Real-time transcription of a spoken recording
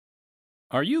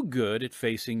Are you good at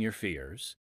facing your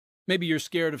fears? Maybe you're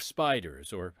scared of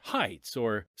spiders or heights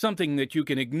or something that you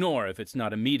can ignore if it's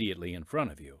not immediately in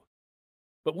front of you.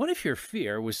 But what if your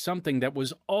fear was something that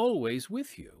was always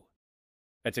with you?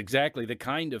 That's exactly the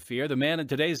kind of fear the man in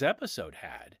today's episode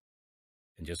had.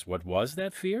 And just what was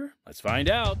that fear? Let's find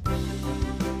out.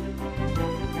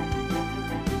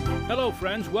 Hello,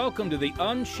 friends. Welcome to the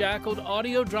Unshackled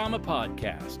Audio Drama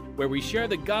Podcast, where we share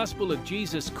the gospel of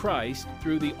Jesus Christ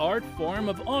through the art form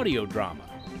of audio drama.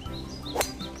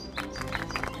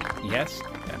 Yes,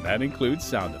 and that includes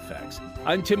sound effects.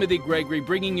 I'm Timothy Gregory,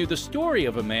 bringing you the story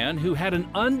of a man who had an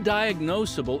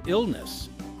undiagnosable illness.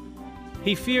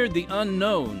 He feared the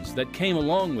unknowns that came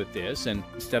along with this, and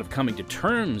instead of coming to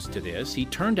terms to this, he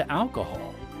turned to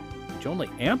alcohol, which only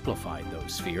amplified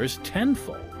those fears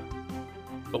tenfold.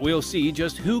 But we'll see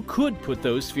just who could put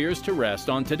those fears to rest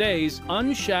on today's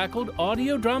Unshackled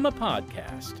Audio Drama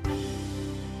Podcast.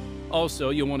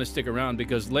 Also, you'll want to stick around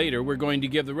because later we're going to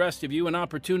give the rest of you an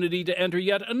opportunity to enter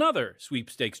yet another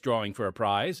sweepstakes drawing for a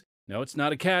prize. No, it's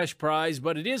not a cash prize,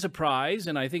 but it is a prize,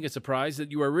 and I think it's a prize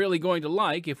that you are really going to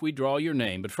like if we draw your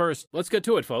name. But first, let's get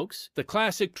to it, folks. The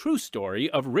classic true story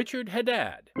of Richard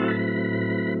Haddad.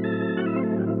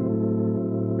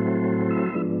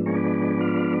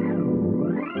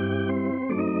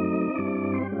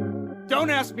 Don't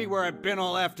ask me where I've been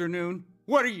all afternoon.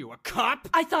 What are you, a cop?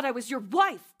 I thought I was your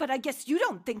wife, but I guess you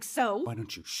don't think so. Why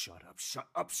don't you shut up, shut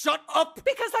up, shut up?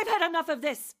 Because I've had enough of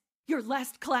this. Your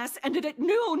last class ended at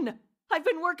noon. I've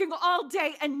been working all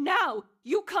day, and now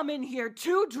you come in here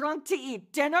too drunk to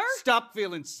eat dinner? Stop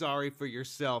feeling sorry for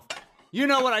yourself. You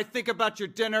know what I think about your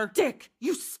dinner? Dick,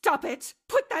 you stop it.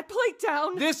 Put that plate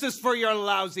down. This is for your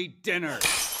lousy dinner.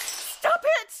 Stop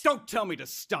it! Don't tell me to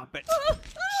stop it.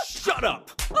 Shut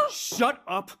up! Shut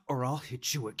up, or I'll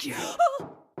hit you again.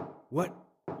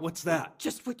 What's that?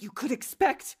 Just what you could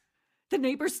expect. The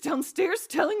neighbors downstairs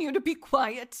telling you to be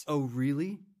quiet. Oh,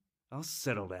 really? I'll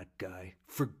settle that guy.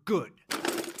 For good.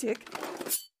 Dick,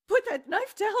 put that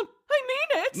knife down. I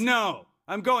mean it. No!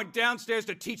 I'm going downstairs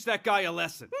to teach that guy a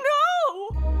lesson.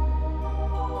 No!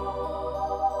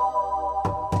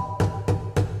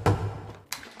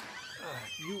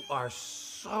 You are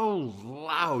so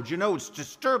loud. You know, it's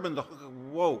disturbing the...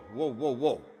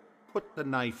 Whoa. Put the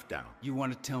knife down. You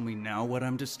want to tell me now what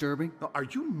I'm disturbing? No, are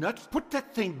you nuts? Put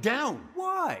that thing down.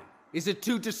 Why? Is it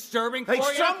too disturbing for Hey,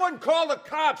 you? someone call the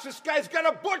cops. This guy's got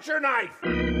a butcher knife.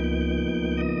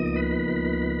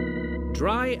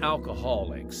 Dry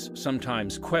alcoholics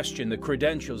sometimes question the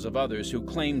credentials of others who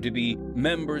claim to be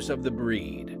members of the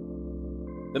breed.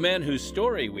 The man whose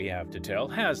story we have to tell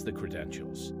has the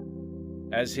credentials.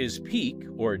 As his peak,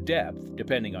 or depth,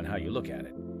 depending on how you look at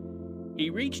it, he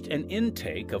reached an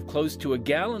intake of close to a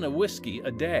gallon of whiskey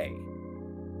a day.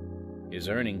 His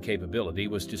earning capability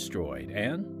was destroyed,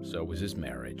 and so was his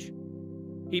marriage.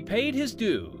 He paid his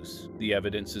dues, the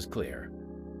evidence is clear.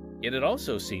 Yet it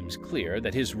also seems clear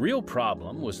that his real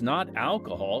problem was not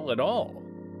alcohol at all.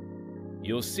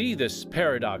 You'll see this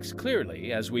paradox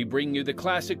clearly as we bring you the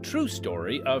classic true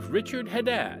story of Richard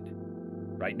Haddad,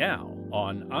 right now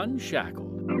on Unshackled.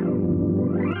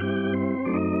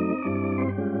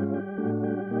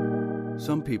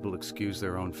 Some people excuse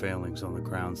their own failings on the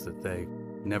grounds that they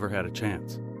never had a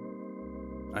chance.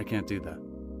 I can't do that.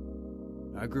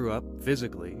 I grew up,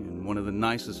 physically, in one of the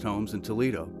nicest homes in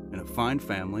Toledo, in a fine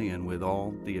family and with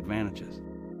all the advantages.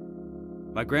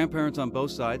 My grandparents on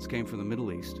both sides came from the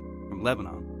Middle East, from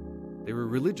Lebanon. They were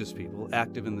religious people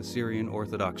active in the Syrian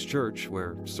Orthodox Church,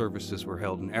 where services were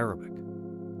held in Arabic.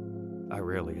 I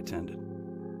rarely attended.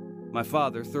 My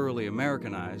father, thoroughly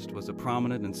Americanized, was a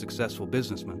prominent and successful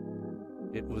businessman.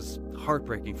 It was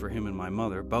heartbreaking for him and my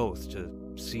mother both to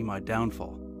see my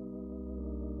downfall.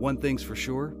 One thing's for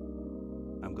sure,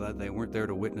 I'm glad they weren't there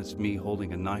to witness me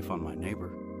holding a knife on my neighbor.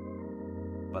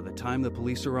 By the time the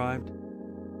police arrived,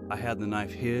 I had the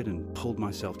knife hid and pulled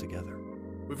myself together.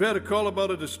 We've had a call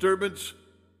about a disturbance.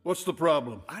 What's the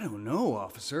problem? I don't know,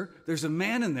 officer. There's a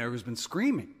man in there who's been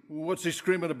screaming. What's he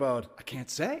screaming about? I can't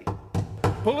say.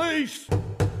 Police!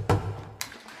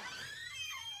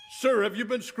 Sir, have you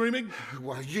been screaming?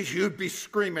 Well, you'd be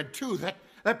screaming too.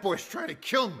 That boy's trying to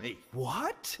kill me.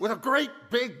 What? With a great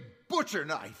big butcher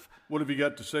knife. What have you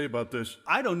got to say about this?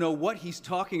 I don't know what he's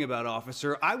talking about,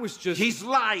 officer. I was just... He's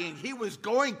lying. He was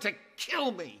going to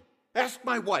kill me. Ask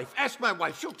my wife.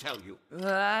 She'll tell you.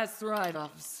 That's right,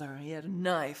 officer. He had a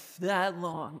knife that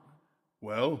long.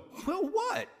 Well? Well,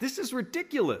 what? This is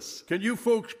ridiculous. Can you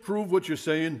folks prove what you're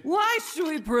saying? Why should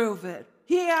we prove it?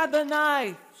 He had the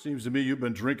knife. Seems to me you've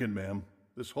been drinking, ma'am.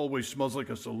 This hallway smells like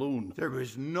a saloon. There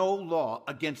is no law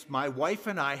against my wife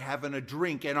and I having a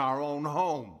drink in our own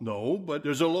home. No, but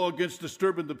there's a law against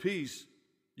disturbing the peace.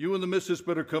 You and the missus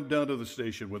better come down to the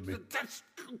station with me. That's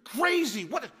crazy.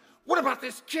 What about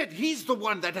this kid? He's the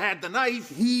one that had the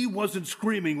knife. He wasn't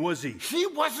screaming, was he? He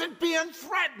wasn't being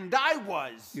threatened. I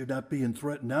was. You're not being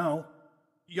threatened now.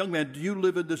 Young man, do you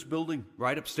live in this building?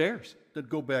 Right upstairs. Then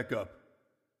go back up.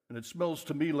 And it smells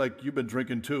to me like you've been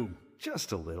drinking too.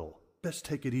 Just a little. Best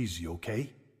take it easy,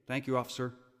 okay? Thank you,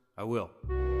 officer. I will.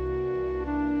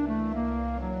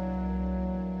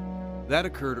 That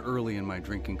occurred early in my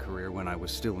drinking career when I was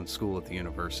still in school at the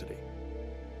university.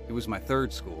 It was my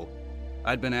third school.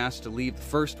 I'd been asked to leave the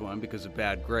first one because of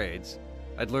bad grades.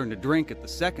 I'd learned to drink at the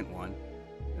second one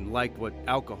and liked what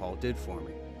alcohol did for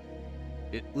me.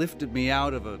 It lifted me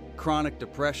out of a chronic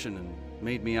depression and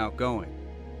made me outgoing.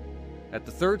 At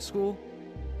the third school,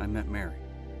 I met Mary.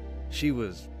 She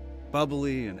was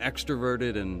bubbly and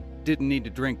extroverted and didn't need to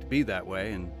drink to be that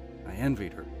way, and I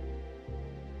envied her.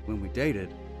 When we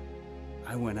dated,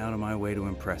 I went out of my way to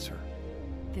impress her.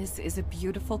 This is a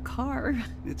beautiful car.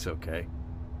 It's okay.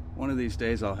 One of these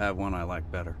days I'll have one I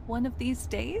like better. One of these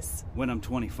days? When I'm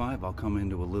 25, I'll come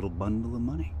into a little bundle of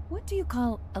money. What do you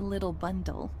call a little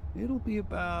bundle? It'll be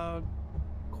about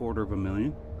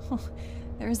 $250,000.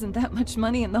 There isn't that much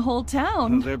money in the whole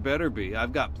town. There better be.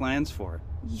 I've got plans for it.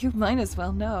 You might as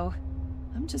well know.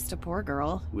 I'm just a poor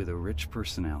girl. With a rich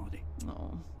personality.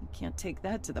 Oh, you can't take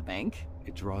that to the bank.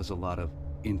 It draws a lot of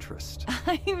interest.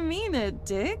 I mean it,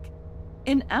 Dick.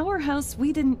 In our house,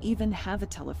 we didn't even have a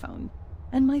telephone.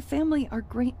 And my family are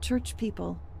great church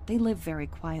people. They live very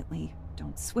quietly.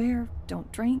 Don't swear,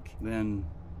 don't drink. Then,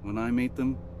 when I meet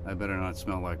them, I better not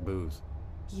smell like booze.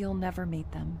 You'll never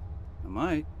meet them. I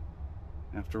might.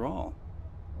 After all,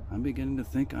 I'm beginning to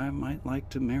think I might like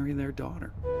to marry their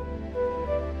daughter.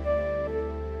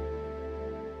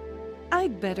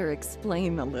 I'd better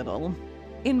explain a little.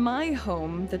 In my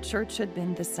home, the church had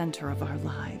been the center of our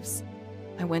lives.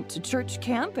 I went to church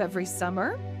camp every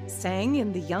summer, sang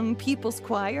in the young people's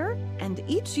choir, and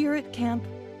each year at camp,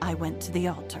 I went to the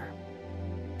altar.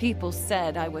 People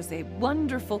said I was a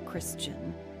wonderful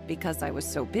Christian because I was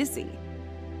so busy.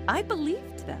 I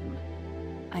believed them.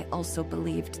 I also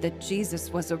believed that Jesus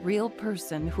was a real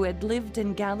person who had lived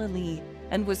in Galilee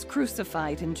and was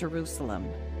crucified in Jerusalem.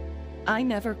 I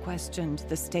never questioned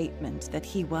the statement that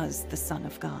he was the Son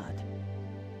of God.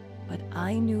 But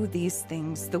I knew these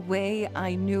things the way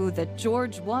I knew that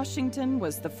George Washington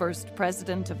was the first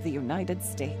president of the United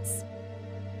States.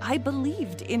 I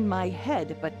believed in my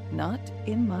head, but not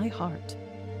in my heart.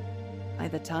 By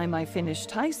the time I finished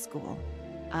high school,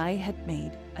 I had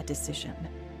made a decision.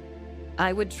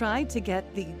 I would try to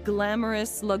get the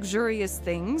glamorous, luxurious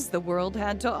things the world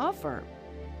had to offer.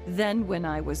 Then when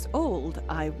I was old,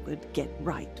 I would get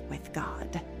right with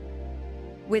God.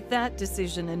 With that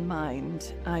decision in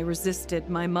mind, I resisted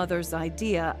my mother's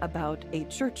idea about a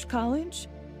church college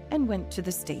and went to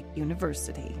the state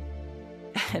university.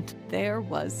 And there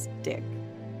was Dick.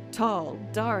 Tall,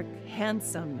 dark,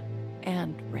 handsome,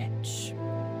 and rich.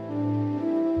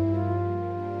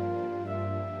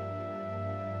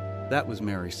 That was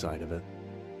Mary's side of it.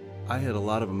 I had a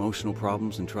lot of emotional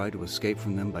problems and tried to escape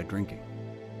from them by drinking.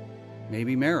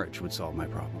 Maybe marriage would solve my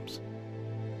problems.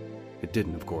 It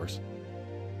didn't, of course.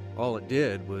 All it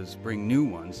did was bring new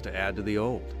ones to add to the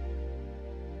old.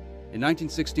 In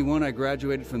 1961, I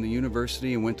graduated from the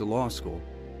university and went to law school.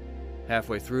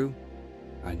 Halfway through,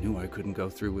 I knew I couldn't go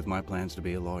through with my plans to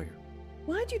be a lawyer.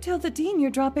 Why'd you tell the dean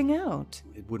you're dropping out?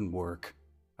 It wouldn't work.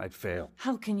 I'd fail.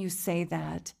 How can you say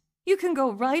that? You can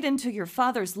go right into your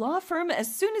father's law firm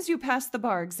as soon as you pass the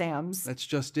bar exams. That's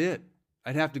just it.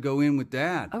 I'd have to go in with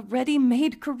Dad. A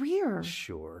ready-made career.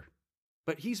 Sure.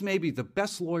 But he's maybe the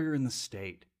best lawyer in the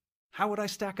state. How would I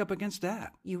stack up against Dad?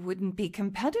 You wouldn't be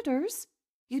competitors.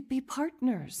 You'd be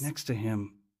partners. Next to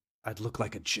him, I'd look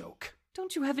like a joke.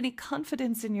 Don't you have any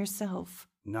confidence in yourself?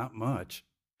 Not much.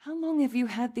 How long have you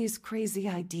had these crazy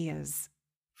ideas?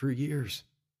 For years.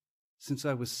 Since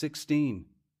I was 16.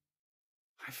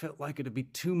 I felt like it'd be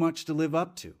too much to live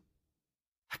up to.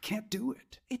 I can't do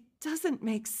it. It doesn't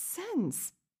make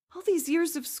sense. All these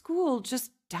years of school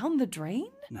just down the drain?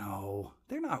 No,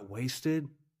 they're not wasted.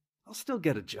 I'll still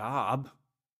get a job.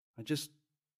 I just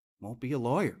won't be a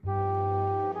lawyer.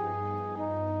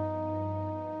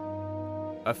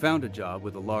 I found a job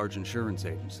with a large insurance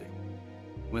agency.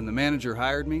 When the manager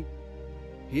hired me,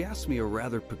 he asked me a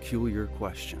rather peculiar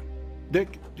question.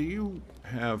 Dick, do you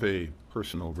have a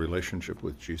personal relationship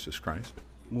with Jesus Christ?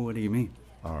 What do you mean?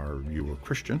 Are you a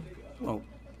Christian? Well,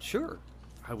 sure.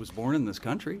 I was born in this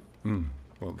country.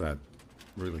 Well, that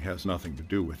really has nothing to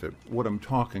do with it. What I'm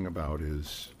talking about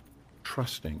is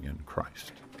trusting in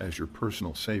Christ as your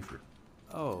personal Savior.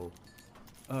 Oh,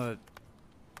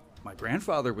 my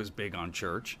grandfather was big on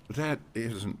church. That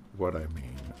isn't what I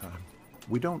mean.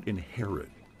 We don't inherit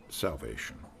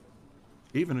salvation.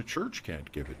 Even a church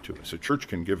can't give it to us. A church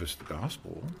can give us the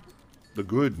gospel, the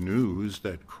good news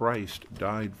that Christ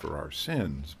died for our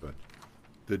sins, but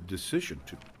the decision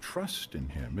to trust in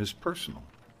him is personal.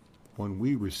 When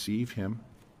we receive him,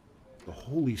 the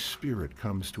Holy Spirit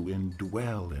comes to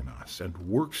indwell in us and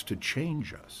works to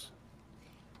change us.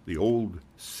 The old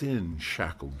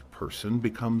sin-shackled person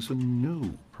becomes a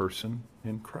new person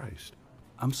in Christ.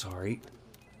 I'm sorry.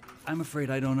 I'm afraid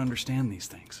I don't understand these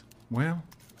things. Well,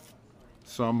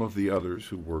 some of the others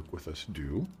who work with us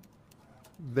do.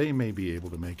 They may be able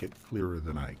to make it clearer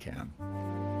than I can.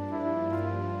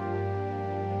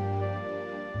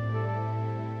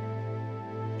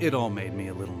 It all made me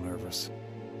a little nervous.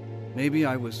 Maybe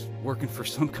I was working for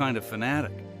some kind of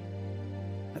fanatic.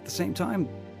 At the same time,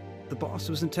 the boss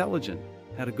was intelligent,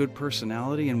 had a good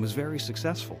personality, and was very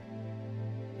successful.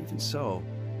 Even so,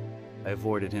 I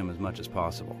avoided him as much as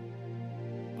possible.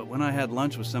 But when I had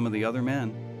lunch with some of the other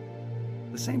men,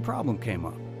 the same problem came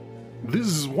up. This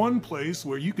is one place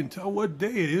where you can tell what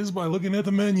day it is by looking at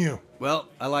the menu. Well,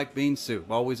 I like bean soup,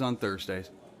 always on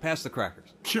Thursdays. Pass the crackers.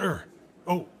 Sure.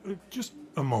 Oh, just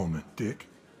a moment, Dick.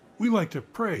 We like to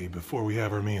pray before we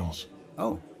have our meals.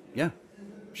 Oh, yeah,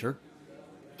 sure.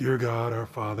 Dear God, our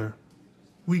Father,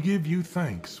 we give you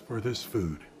thanks for this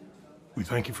food. We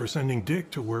thank you for sending Dick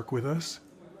to work with us,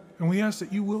 and we ask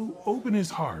that you will open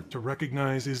his heart to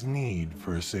recognize his need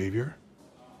for a Savior,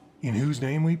 in whose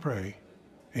name we pray.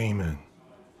 Amen.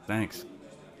 Thanks.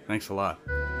 Thanks a lot.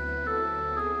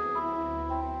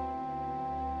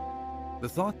 The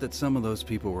thought that some of those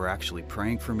people were actually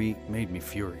praying for me made me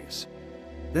furious.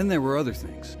 Then there were other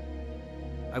things.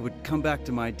 I would come back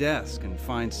to my desk and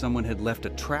find someone had left a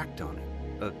tract on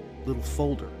it, a little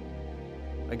folder.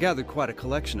 I gathered quite a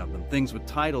collection of them, things with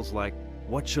titles like,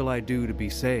 "What shall I do to be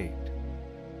saved?"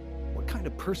 What kind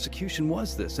of persecution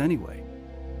was this, anyway?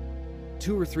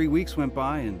 2 or 3 weeks went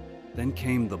by, and then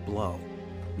came the blow.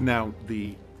 Now,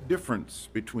 the difference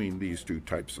between these two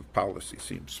types of policy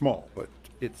seems small, but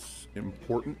it's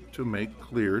important to make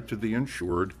clear to the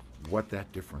insured what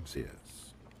that difference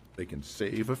is. They can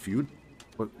save a few.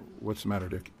 What's the matter,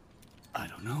 Dick? I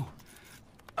don't know.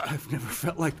 I've never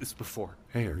felt like this before.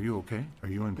 Hey, are you okay? Are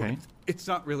you in pain? It's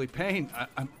not really pain.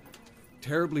 I'm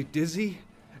terribly dizzy.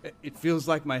 It feels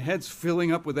like my head's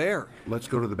filling up with air. Let's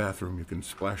go to the bathroom. You can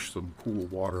splash some cool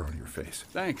water on your face.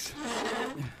 Thanks.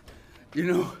 You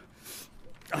know,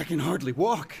 I can hardly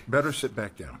walk. Better sit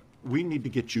back down. We need to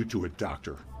get you to a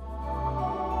doctor.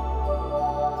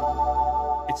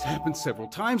 It's happened several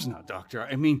times now, Doctor.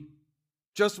 I mean,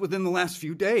 just within the last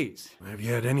few days. Have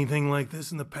you had anything like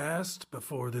this in the past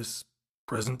before this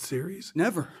present series?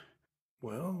 Never.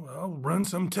 Well, I'll run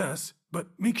some tests, but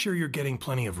make sure you're getting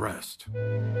plenty of rest.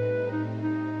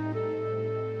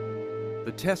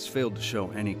 The tests failed to show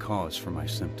any cause for my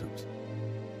symptoms.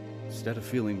 Instead of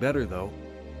feeling better, though,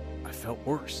 I felt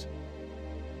worse.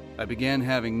 I began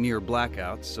having near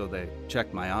blackouts, so they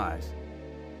checked my eyes.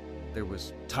 There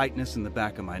was tightness in the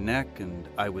back of my neck, and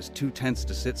I was too tense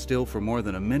to sit still for more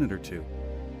than a minute or two.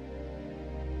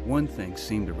 One thing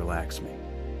seemed to relax me,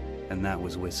 and that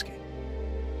was whiskey.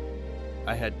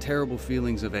 I had terrible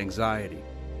feelings of anxiety,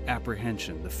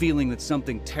 apprehension, the feeling that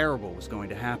something terrible was going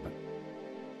to happen.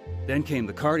 Then came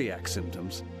the cardiac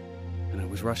symptoms, and I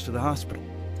was rushed to the hospital.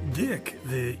 Dick,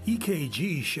 the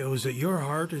EKG shows that your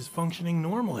heart is functioning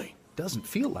normally. Doesn't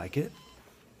feel like it.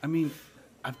 I mean,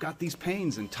 I've got these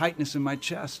pains and tightness in my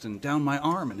chest and down my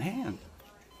arm and hand.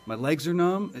 My legs are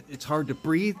numb, it's hard to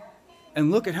breathe, and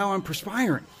look at how I'm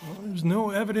perspiring. Well, there's no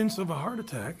evidence of a heart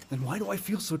attack. Then why do I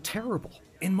feel so terrible?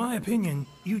 In my opinion,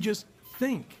 you just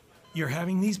think you're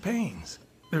having these pains.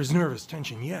 There's nervous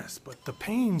tension, yes, but the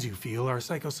pains you feel are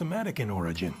psychosomatic in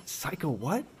origin. Psycho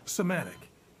what? Somatic.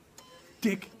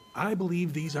 Dick, I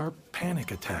believe these are panic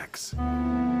attacks.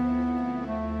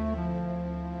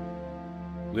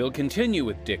 We'll continue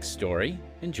with Dick's story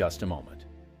in just a moment.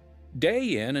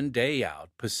 Day in and day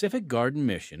out, Pacific Garden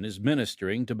Mission is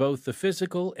ministering to both the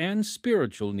physical and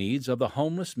spiritual needs of the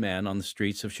homeless men on the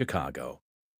streets of Chicago.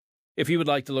 If you would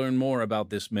like to learn more about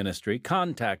this ministry,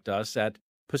 contact us at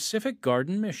Pacific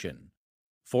Garden Mission,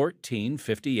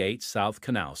 1458 South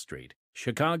Canal Street,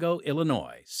 Chicago,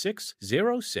 Illinois,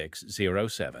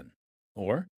 60607.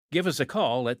 Or give us a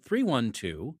call at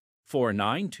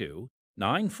 312-492-9410.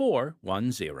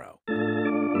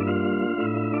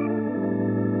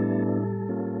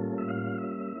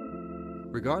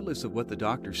 Regardless of what the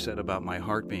doctor said about my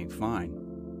heart being fine,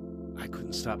 I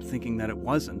couldn't stop thinking that it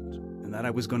wasn't and that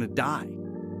I was going to die.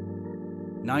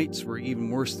 Nights were even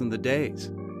worse than the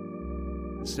days.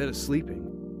 Instead of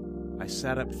sleeping, I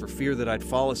sat up for fear that I'd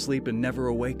fall asleep and never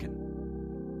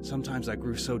awaken. Sometimes I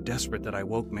grew so desperate that I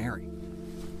woke Mary.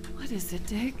 What is it,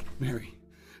 Dick? Mary,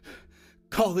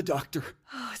 call the doctor.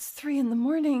 Oh, it's 3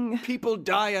 a.m. People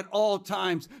die at all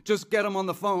times. Just get him on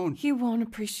the phone. He won't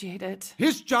appreciate it.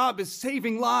 His job is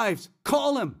saving lives.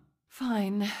 Call him.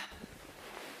 Fine.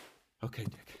 Okay,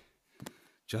 Dick.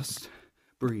 Just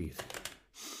breathe.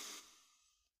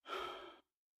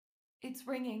 It's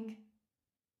ringing.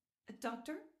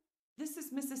 Doctor? This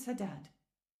is Mrs. Haddad.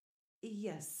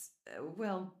 Yes.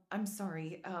 Well, I'm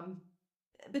sorry.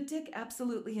 But Dick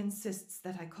absolutely insists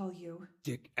that I call you.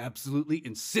 Dick absolutely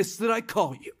insists that I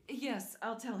call you. Yes,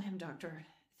 I'll tell him, Doctor.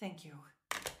 Thank you.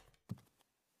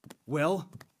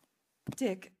 Well?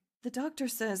 Dick, the doctor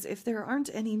says if there aren't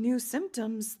any new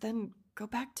symptoms, then go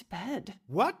back to bed.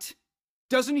 What?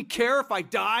 Doesn't he care if I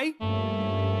die?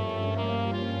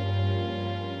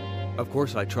 Of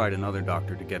course, I tried another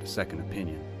doctor to get a second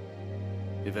opinion.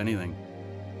 If anything,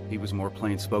 he was more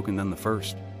plain-spoken than the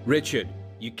first. Richard,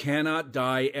 you cannot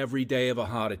die every day of a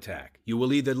heart attack. You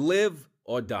will either live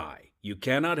or die. You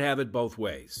cannot have it both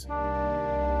ways.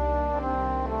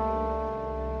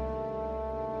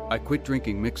 I quit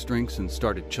drinking mixed drinks and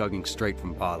started chugging straight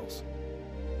from bottles.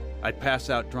 I'd pass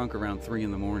out drunk around 3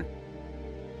 a.m.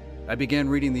 I began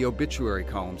reading the obituary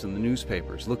columns in the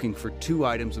newspapers, looking for 2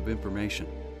 items of information.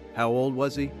 How old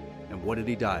was he, and what did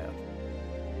he die of?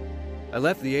 I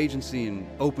left the agency and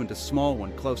opened a small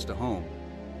one close to home.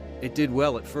 It did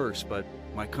well at first, but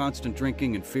my constant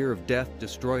drinking and fear of death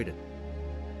destroyed it.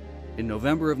 In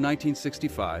November of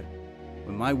 1965,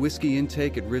 when my whiskey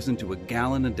intake had risen to 1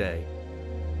 gallon a day,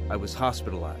 I was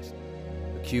hospitalized.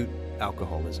 Acute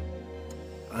alcoholism.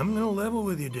 I'm gonna level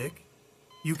with you, Dick.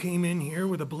 You came in here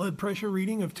with a blood pressure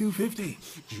reading of 250.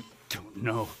 You don't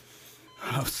know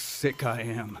how sick I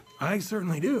am. I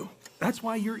certainly do. That's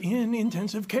why you're in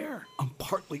intensive care. I'm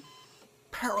partly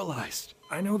paralyzed.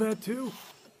 I know that too.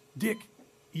 Dick,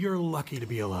 you're lucky to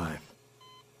be alive.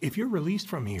 If you're released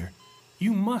from here,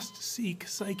 you must seek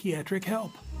psychiatric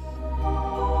help.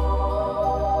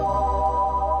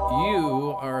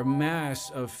 You are a mass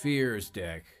of fears,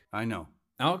 Dick. I know.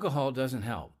 Alcohol doesn't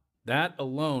help. That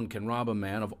alone can rob a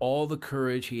man of all the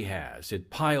courage he has.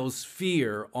 It piles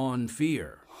fear on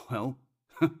fear. Well,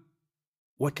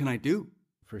 what can I do?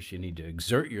 First, you need to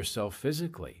exert yourself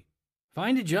physically.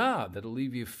 Find a job that'll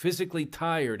leave you physically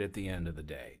tired at the end of the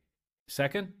day.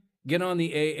 Second, get on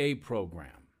the AA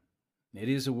program. It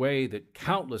is a way that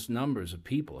countless numbers of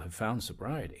people have found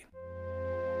sobriety.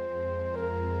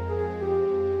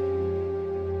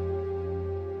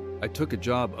 I took a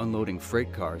job unloading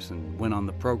freight cars and went on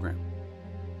the program.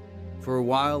 For a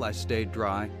while, I stayed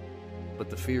dry, but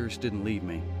the fears didn't leave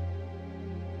me.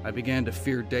 I began to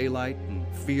fear daylight and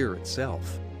fear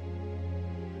itself.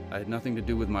 I had nothing to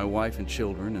do with my wife and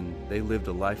children, and they lived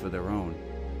a life of their own.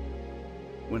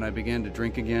 When I began to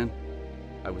drink again,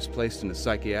 I was placed in a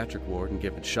psychiatric ward and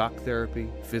given shock therapy,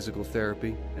 physical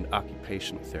therapy, and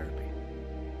occupational therapy.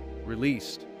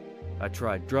 Released, I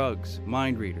tried drugs,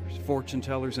 mind readers, fortune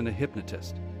tellers, and a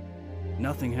hypnotist.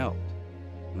 Nothing helped,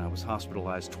 and I was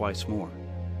hospitalized twice more.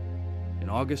 In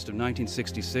August of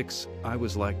 1966, I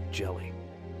was like jelly,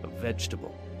 a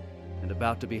vegetable, and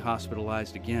about to be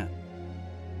hospitalized again.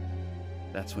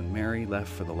 That's when Mary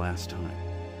left for the last time.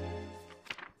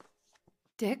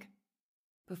 Dick,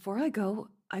 before I go,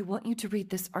 I want you to read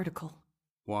this article.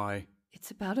 Why? It's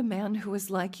about a man who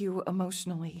is like you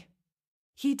emotionally.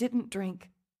 He didn't drink,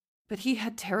 but he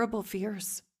had terrible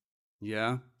fears.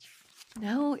 Yeah?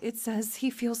 Now it says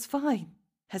he feels fine,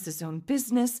 has his own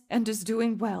business, and is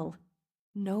doing well.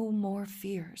 No more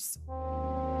fears.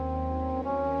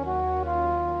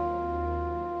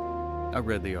 I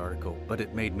read the article, but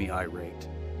it made me irate.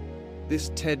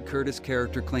 This Ted Curtis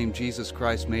character claimed Jesus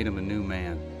Christ made him a new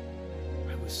man.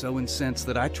 I was so incensed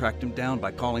that I tracked him down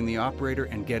by calling the operator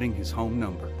and getting his home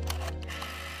number.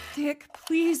 Dick,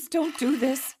 please don't do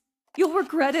this. You'll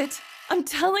regret it. I'm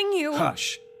telling you.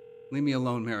 Hush. Leave me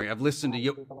alone, Mary. I've listened to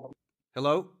you.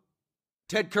 Hello?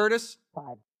 Ted Curtis?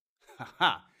 Ha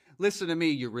ha. Listen to me,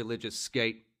 you religious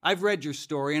skate. I've read your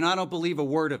story, and I don't believe a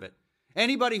word of it.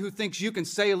 Anybody who thinks you can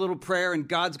say a little prayer and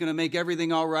God's gonna make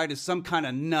everything all right is some kind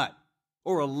of nut.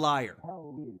 Or a liar.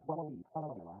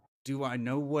 Do I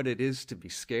know what it is to be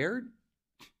scared?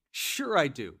 Sure I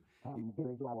do.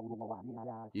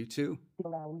 You too?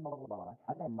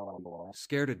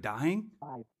 Scared of dying?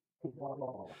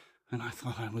 And I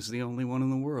thought I was the only one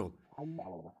in the world.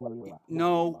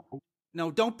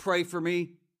 No, don't pray for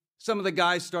me. Some of the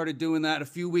guys started doing that. A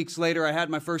few weeks later, I had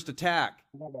my first attack.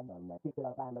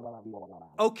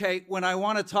 Okay, when I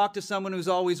want to talk to someone who's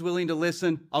always willing to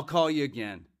listen, I'll call you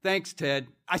again. Thanks, Ted.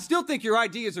 I still think your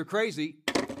ideas are crazy.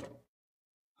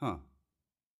 Huh.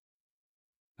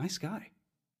 Nice guy.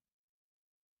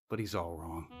 But he's all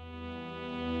wrong.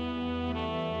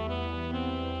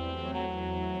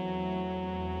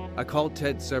 I called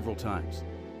Ted several times.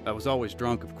 I was always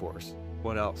drunk, of course.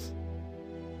 What else?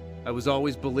 I was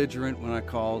always belligerent when I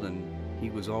called, and he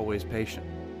was always patient.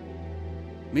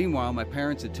 Meanwhile, my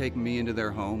parents had taken me into their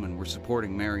home and were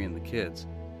supporting Mary and the kids.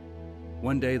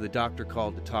 One day, the doctor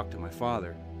called to talk to my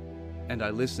father, and I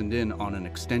listened in on an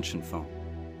extension phone.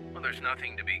 Well, there's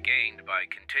nothing to be gained by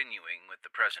continuing with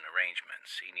the present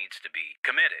arrangements. He needs to be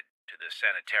committed to the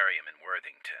sanitarium in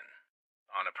Worthington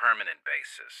on a permanent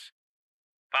basis.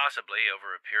 Possibly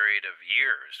over a period of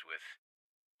years with,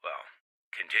 well,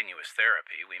 continuous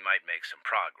therapy, we might make some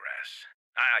progress.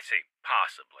 I say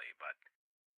possibly, but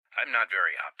I'm not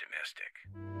very optimistic.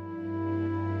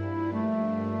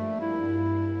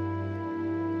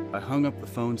 I hung up the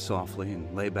phone softly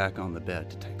and lay back on the bed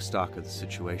to take stock of the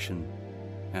situation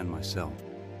and myself.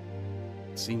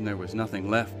 It seemed there was nothing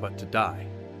left but to die.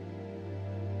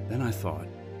 Then I thought,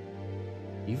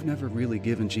 you've never really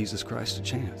given Jesus Christ a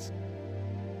chance.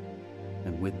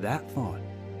 And with that thought,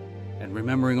 and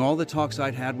remembering all the talks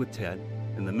I'd had with Ted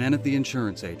and the men at the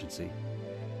insurance agency,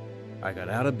 I got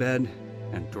out of bed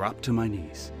and dropped to my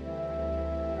knees.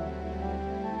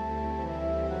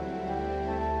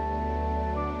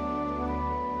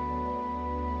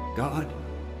 God,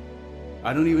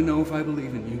 I don't even know if I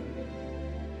believe in you.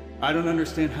 I don't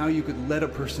understand how you could let a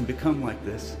person become like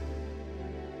this.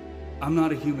 I'm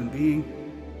not a human being.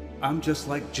 I'm just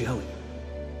like jelly.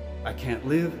 I can't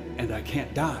live and I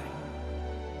can't die.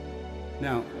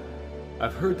 Now,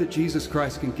 I've heard that Jesus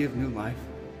Christ can give new life.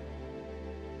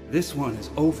 This one is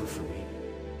over for me.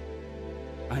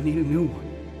 I need a new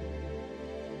one.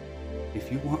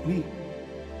 If you want me,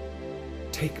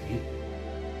 take me.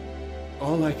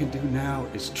 All I can do now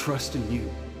is trust in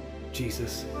you,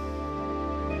 Jesus.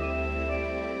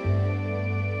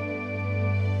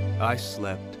 I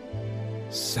slept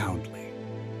soundly.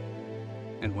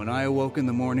 And when I awoke in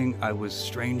the morning, I was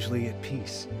strangely at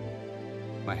peace.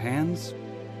 My hands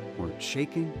weren't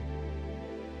shaking.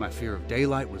 My fear of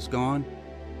daylight was gone.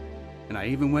 And I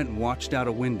even went and watched out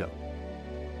a window.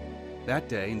 That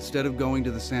day, instead of going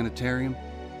to the sanitarium,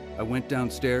 I went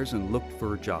downstairs and looked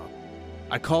for a job.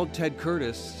 I called Ted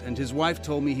Curtis, and his wife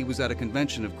told me he was at a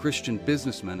convention of Christian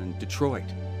businessmen in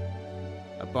Detroit.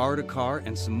 I borrowed a car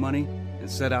and some money and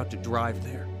set out to drive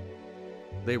there.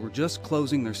 They were just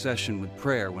closing their session with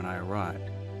prayer when I arrived.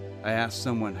 I asked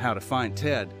someone how to find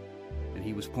Ted, and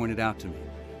he was pointed out to me.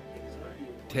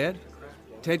 Ted?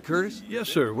 Ted Curtis? Yes,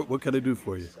 sir. What can I do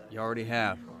for you? You already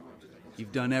have.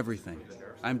 You've done everything.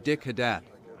 I'm Dick Haddad.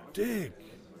 Dick,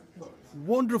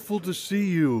 wonderful to see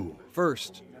you.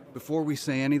 First, before we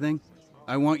say anything,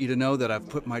 I want you to know that I've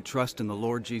put my trust in the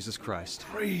Lord Jesus Christ.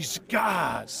 Praise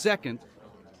God. Second,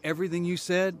 everything you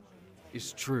said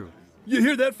is true. You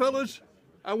hear that, fellas?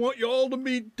 I want you all to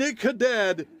meet Dick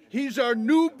Haddad. He's our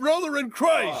new brother in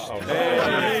Christ. Oh,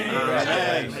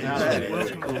 that's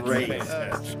great.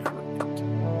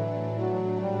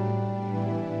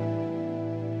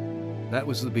 That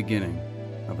was the beginning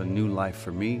of a new life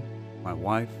for me, my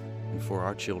wife, and for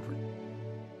our children.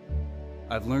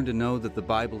 I've learned to know that the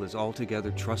Bible is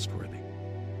altogether trustworthy.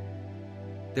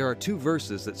 There are 2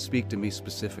 verses that speak to me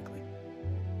specifically.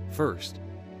 First,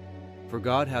 for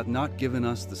God hath not given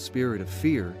us the spirit of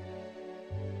fear,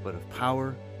 but of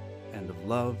power and of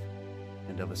love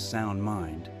and of a sound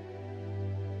mind.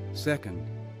 Second,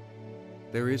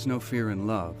 there is no fear in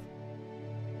love,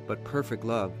 but perfect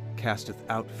love casteth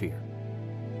out fear.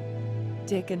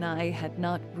 Dick and I had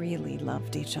not really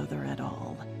loved each other at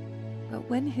all. But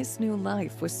when his new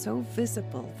life was so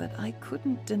visible that I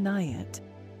couldn't deny it,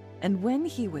 and when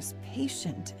he was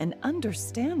patient and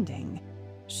understanding,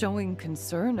 showing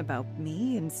concern about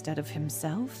me instead of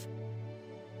himself,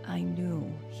 I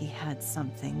knew he had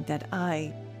something that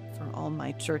I, for all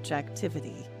my church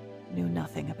activity, knew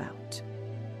nothing about.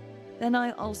 Then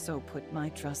I also put my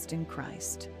trust in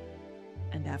Christ.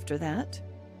 And after that,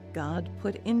 God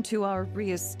put into our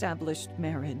re-established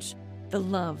marriage the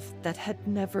love that had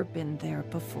never been there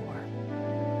before.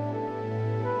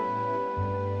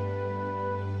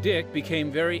 Dick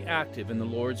became very active in the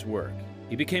Lord's work.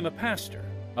 He became a pastor,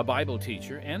 a Bible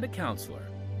teacher, and a counselor.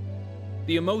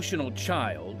 The emotional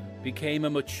child became a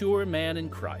mature man in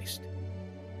Christ.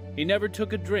 He never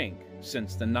took a drink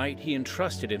since the night he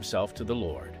entrusted himself to the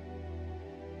Lord.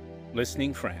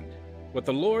 Listening friend, what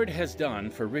the Lord has done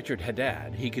for Richard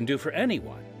Haddad, he can do for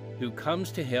anyone who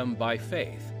comes to him by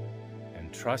faith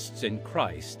and trusts in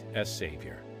Christ as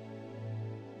Savior.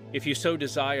 If you so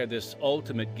desire this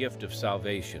ultimate gift of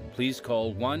salvation, please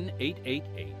call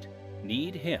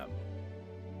 1-888-NEED-HIM.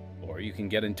 Or you can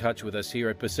get in touch with us here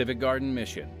at Pacific Garden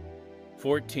Mission,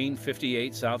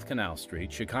 1458 South Canal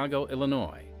Street, Chicago,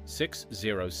 Illinois,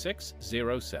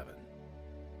 60607.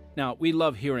 Now, we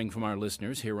love hearing from our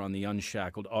listeners here on the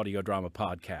Unshackled Audio Drama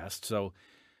Podcast, so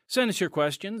send us your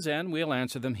questions and we'll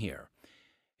answer them here.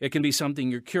 It can be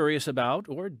something you're curious about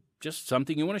or just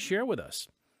something you want to share with us.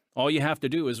 All you have to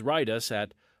do is write us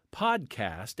at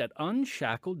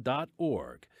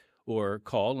podcast@unshackled.org or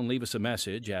call and leave us a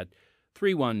message at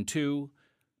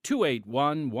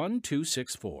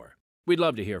 312-281-1264. We'd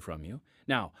love to hear from you.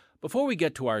 Now, before we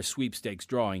get to our sweepstakes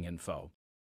drawing info,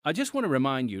 I just want to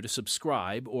remind you to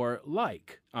subscribe or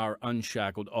like our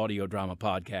Unshackled Audio Drama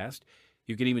Podcast.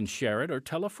 You can even share it or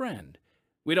tell a friend.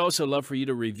 We'd also love for you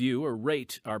to review or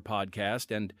rate our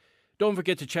podcast, and don't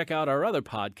forget to check out our other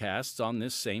podcasts on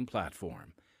this same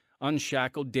platform,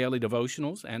 Unshackled Daily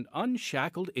Devotionals and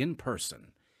Unshackled in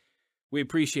Person. We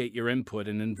appreciate your input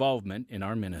and involvement in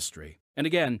our ministry. And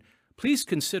again, please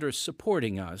consider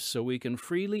supporting us so we can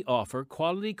freely offer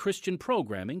quality Christian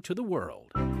programming to the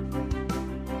world.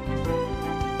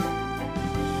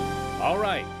 All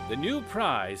right, the new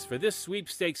prize for this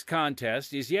sweepstakes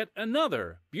contest is yet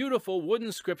another beautiful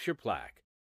wooden scripture plaque.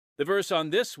 The verse on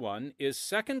this one is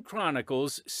 2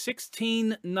 Chronicles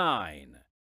 16:9.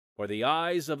 For the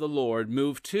eyes of the Lord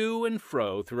move to and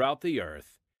fro throughout the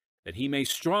earth, that he may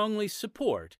strongly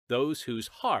support those whose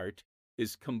heart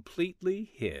is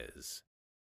completely his.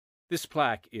 This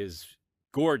plaque is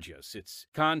gorgeous. Its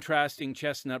contrasting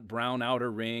chestnut brown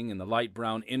outer ring and the light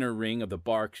brown inner ring of the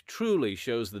bark truly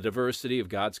shows the diversity of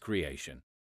God's creation.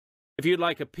 If you'd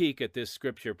like a peek at this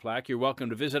scripture plaque, you're welcome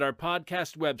to visit our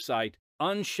podcast website,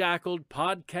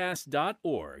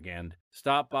 unshackledpodcast.org, and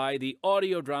stop by the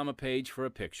audio drama page for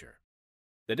a picture.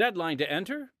 The deadline to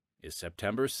enter is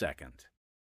September 2nd.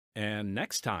 And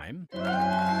next time,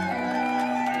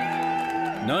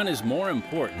 none is more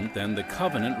important than the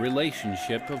covenant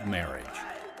relationship of marriage.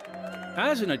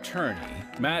 As an attorney,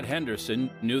 Matt Henderson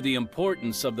knew the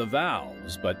importance of the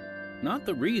vows, but not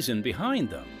the reason behind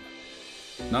them.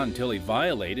 Not until he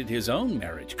violated his own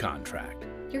marriage contract.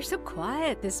 You're so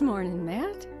quiet this morning,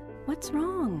 Matt. What's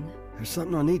wrong? There's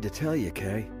something I need to tell you,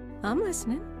 Kay. I'm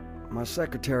listening. My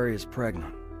secretary is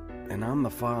pregnant, and I'm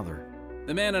the father.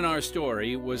 The man in our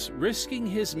story was risking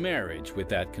his marriage with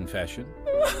that confession.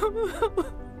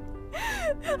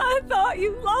 I thought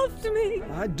you loved me.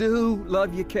 I do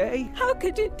love you, Kay. How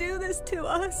could you do this to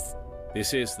us?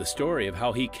 This is the story of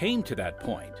how he came to that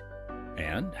point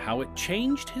and how it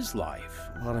changed his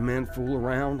life. A lot of men fool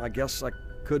around. I guess I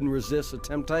couldn't resist the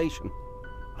temptation.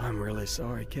 I'm really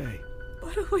sorry, Kay.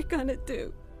 What are we gonna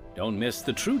do? Don't miss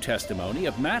the true testimony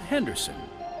of Matt Henderson.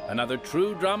 Another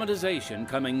true dramatization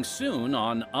coming soon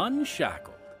on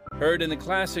Unshackled. Heard in the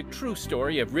classic true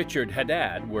story of Richard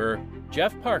Haddad were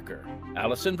Jeff Parker,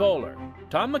 Allison Voller,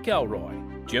 Tom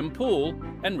McElroy, Jim Poole,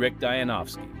 and Rick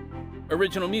Dianovsky.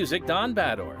 Original music, Don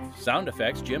Badorf. Sound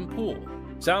effects, Jim Poole.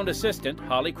 Sound assistant,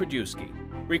 Holly Krajewski.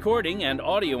 Recording and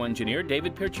audio engineer,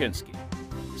 David Perchinsky.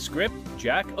 Script,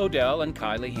 Jack Odell and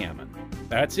Kylie Hammond.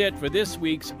 That's it for this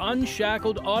week's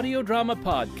Unshackled Audio Drama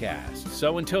Podcast.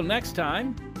 So until next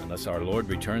time, unless our Lord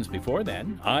returns before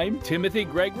then, I'm Timothy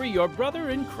Gregory, your brother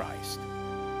in Christ.